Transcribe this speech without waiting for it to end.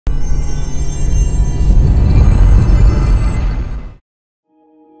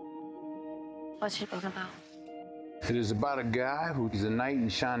What's it about? It is about a guy who is a knight in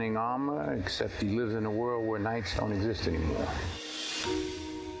shining armor, except he lives in a world where knights don't exist anymore.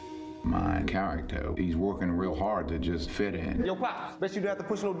 My character, he's working real hard to just fit in. Yo, Pops, bet you didn't have to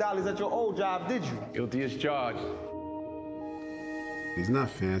push no dollies at your old job, did you? Guilty as charged. He's not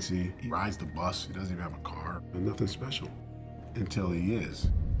fancy. He rides the bus. He doesn't even have a car. And nothing special. Until he is.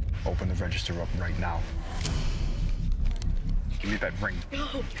 Open the register up right now. Give me that ring. No,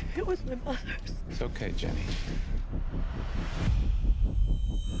 it was my mother's. It's okay, Jenny.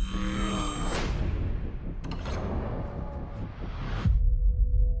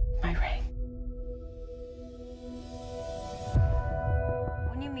 My ring.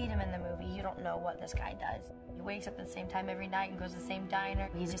 When you meet him in the movie, you don't know what this guy does. He wakes up at the same time every night and goes to the same diner.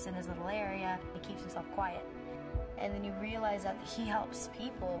 He's just in his little area. He keeps himself quiet. And then you realize that he helps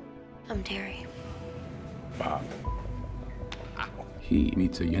people. I'm Terry. Bob. He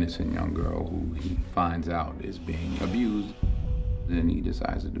meets an innocent young girl who he finds out is being abused. Then he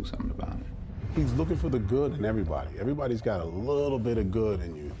decides to do something about it. He's looking for the good in everybody. Everybody's got a little bit of good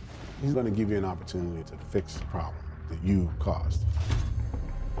in you. He's going to give you an opportunity to fix the problem that you caused.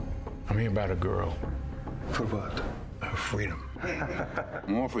 I'm here about a girl. For what? Her freedom.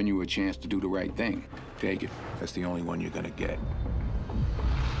 I'm offering you a chance to do the right thing. Take it. That's the only one you're gonna get.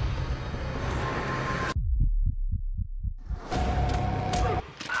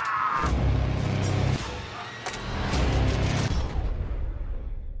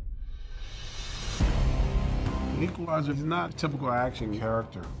 Equalizer is not a typical action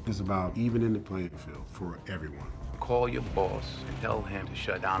character. It's about evening the playing field for everyone. Call your boss and tell him to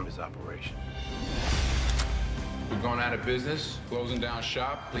shut down his operation. We're going out of business, closing down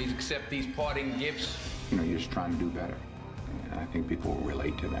shop. Please accept these parting gifts. You know, you're just trying to do better. And I think people will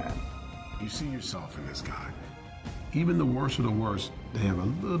relate to that. You see yourself in this guy. Even the worst of the worst, they have a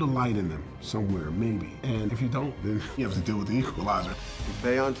little light in them somewhere, maybe. And if you don't, then you have to deal with the equalizer. You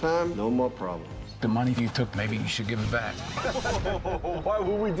pay on time, no more problems. The money you took, maybe you should give it back. Why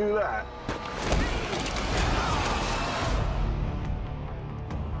would we do that?